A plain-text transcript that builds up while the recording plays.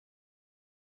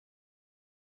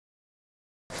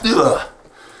Ugh.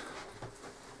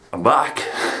 I'm back.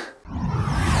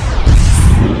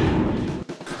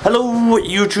 Hello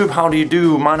YouTube, how do you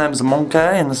do? My name's Monkaiy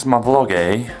and this is my vlog,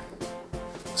 eh?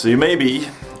 So you may be,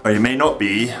 or you may not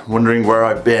be, wondering where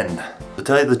I've been. To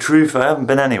tell you the truth, I haven't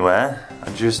been anywhere.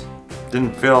 I just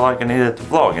didn't feel like I needed to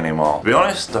vlog anymore. To be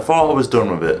honest, I thought I was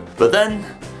done with it. But then,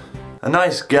 a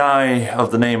nice guy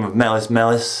of the name of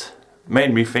Melis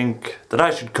made me think that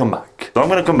I should come back. So I'm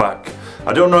gonna come back.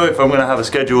 I don't know if I'm gonna have a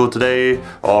schedule today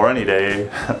or any day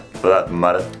for that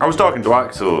matter. I was talking to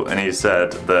Axel and he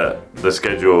said that the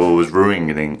schedule was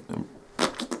ruining.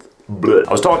 I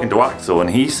was talking to Axel and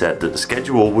he said that the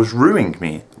schedule was ruining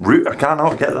me. I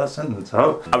cannot get that sentence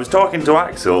out. I was talking to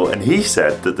Axel and he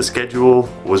said that the schedule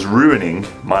was ruining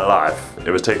my life. It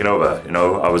was taking over, you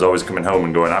know. I was always coming home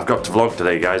and going, I've got to vlog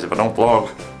today, guys. If I don't vlog,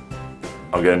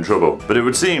 I'll get in trouble. But it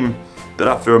would seem that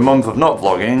after a month of not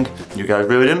vlogging, you guys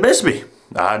really didn't miss me.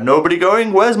 I had nobody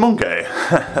going, where's Monkaiy?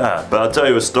 But I'll tell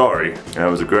you a story, and it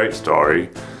was a great story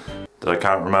that I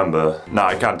can't remember. No,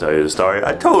 I can't tell you the story.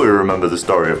 I totally remember the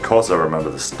story. Of course I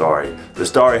remember the story. The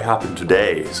story happened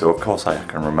today, so of course I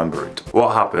can remember it.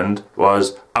 What happened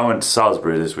was I went to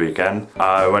Salisbury this weekend.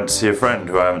 I went to see a friend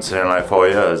who I haven't seen in like 4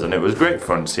 years, and it was great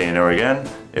fun seeing her again.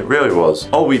 It really was.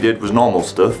 All we did was normal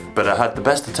stuff, but I had the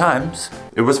best of times.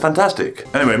 It was fantastic.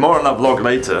 Anyway, more on that vlog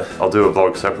later. I'll do a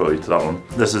vlog separately to that one.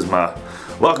 This is my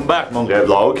welcome back Monkaiy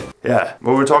vlog. Yeah,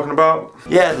 what were we talking about?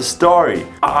 Yeah, the story.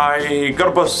 I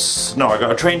got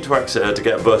a train to Exeter to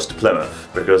get a bus to Plymouth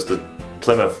because the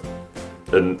Plymouth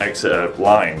and Exeter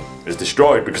line is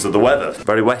destroyed because of the weather.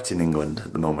 Very wet in England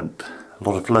at the moment. A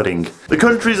lot of flooding. The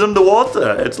country's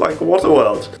underwater. It's like a water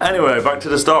world. Anyway, back to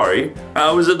the story.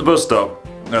 I was at the bus stop,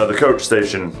 the coach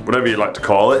station, whatever you like to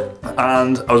call it,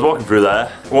 and I was walking through there.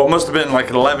 What must have been like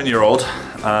an 11-year-old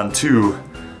and two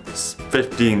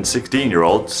 15,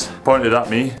 16-year-olds pointed at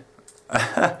me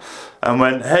and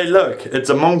went, hey look, it's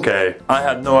a Monkaiy. I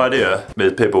had no idea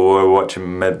these people were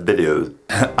watching my videos.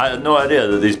 I had no idea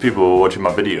that these people were watching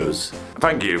my videos.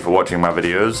 Thank you for watching my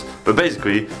videos. But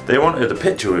basically, they wanted a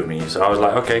picture with me, so I was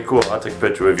like, okay, cool, I'll take a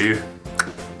picture with you.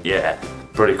 Yeah.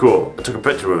 Pretty cool. I took a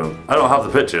picture with them. I don't have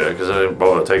the picture because I didn't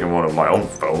bother taking one on my own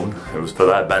phone. It was for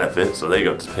their benefit, so they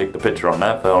got to take the picture on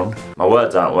their phone. My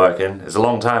words aren't working. It's a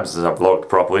long time since I've vlogged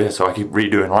properly, so I keep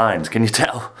redoing lines. Can you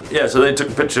tell? Yeah, so they took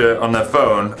a picture on their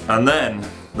phone, and then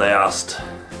they asked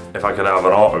if I could have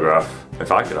an autograph.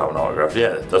 If I could have an autograph,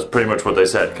 yeah, that's pretty much what they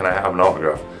said. Can I have an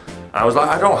autograph? And I was like,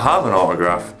 I don't have an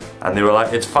autograph. And they were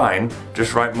like, it's fine.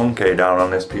 Just write Monkaiy down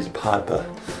on this piece of paper.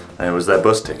 And it was their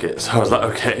bus ticket, so I was like,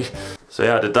 okay. So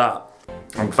yeah, I did that.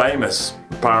 I'm famous,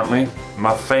 apparently.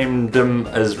 My famedom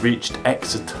has reached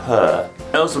Exeter.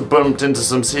 I also bumped into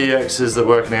some CXs that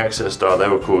work in the Exeter store. They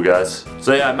were cool guys.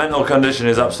 So yeah, mental condition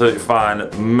is absolutely fine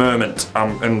at the moment.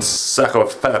 I'm in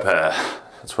psychotherapy.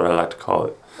 That's what I like to call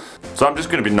it. So I'm just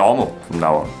gonna be normal from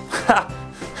now on.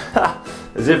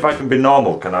 As if I can be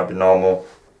normal. Can I be normal?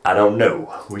 I don't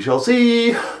know. We shall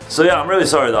see. So yeah, I'm really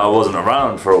sorry that I wasn't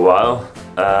around for a while.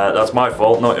 That's my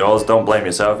fault, not yours. Don't blame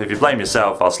yourself. If you blame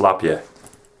yourself, I'll slap you.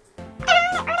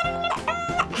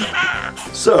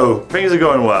 So, things are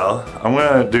going well. I'm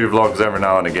gonna do vlogs every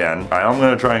now and again. I'm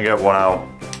gonna try and get one out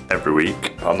every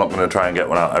week. I'm not gonna try and get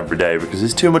one out every day because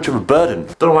it's too much of a burden.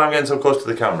 Don't know why I'm getting so close to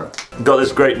the camera. Got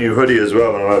this great new hoodie as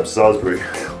well when I went to Salisbury.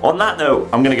 On that note,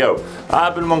 I'm gonna go.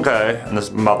 I've been Monkaiy and this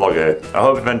is my vlog here. I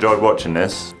hope you've enjoyed watching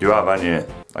this. You have, haven't you?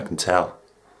 I can tell.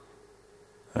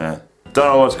 Yeah. Don't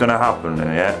know what's gonna happen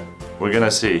yet. We're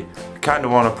gonna see. I kinda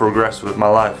wanna progress with my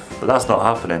life, but that's not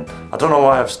happening. I don't know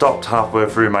why I've stopped halfway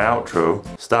through my outro.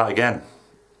 Start again.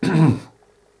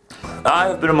 I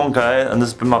have been a Monkaiy and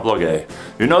this has been my vlog, eh?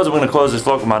 Who knows, I'm gonna close this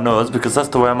vlog with my nose because that's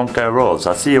the way a Monkaiy rolls.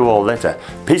 I'll see you all later.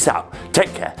 Peace out.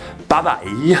 Take care. Bye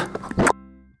bye.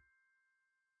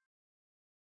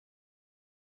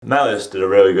 Melis did a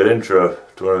really good intro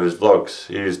to one of his vlogs.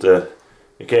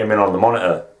 He came in on the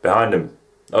monitor behind him.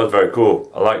 That was very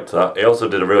cool. I liked that. He also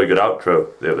did a really good outro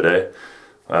the other day.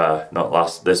 Not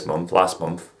last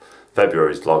month,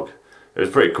 February's vlog. It was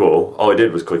pretty cool. All he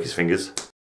did was click his fingers.